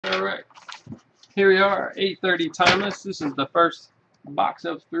Alright, here we are, 8:30 Timeless. This is the first box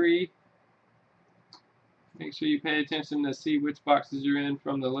of 3. Make sure you pay attention to see which boxes you're in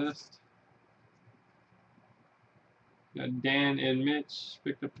from the list. Got Dan and Mitch,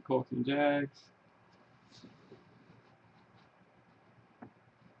 picked up the Colts and Jags.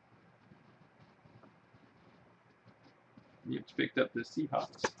 Mitch picked up the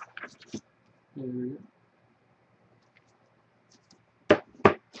Seahawks. There we go.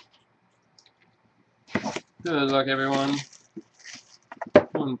 Good luck, everyone.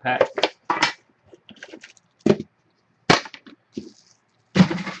 One pack.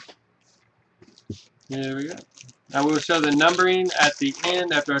 There we go. I will show the numbering at the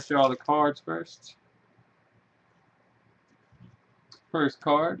end after I show all the cards first. First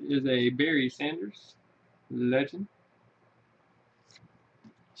card is a Barry Sanders, legend.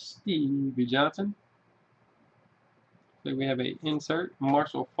 Stevie Johnson. So we have an insert,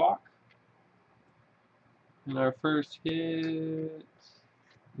 Marshall Faulk. And our first hit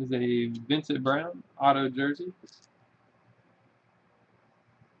is a Vincent Brown auto jersey.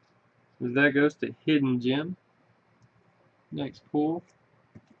 That goes to Hidden Gem. Next pull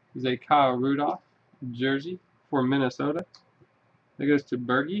is a Kyle Rudolph jersey for Minnesota. That goes to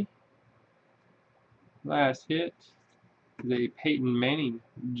Bergie. Last hit is a Peyton Manning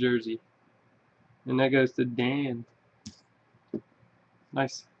jersey. And that goes to Dan.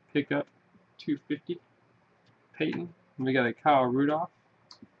 Nice pickup, 250. Peyton. And we got a Kyle Rudolph,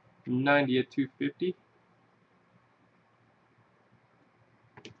 90 at 250.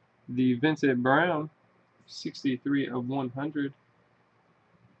 The Vincent Brown, 63 of 100.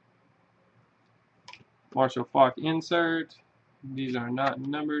 Marshall Faulk insert. These are not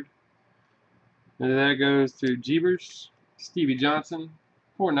numbered. And that goes to Jeebers. Stevie Johnson,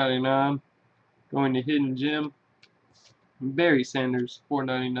 $4.99. Going to Hidden Gem. Barry Sanders,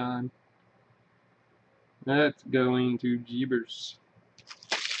 $4.99. That's going to Jeebers.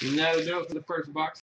 And that'll do it for the first box.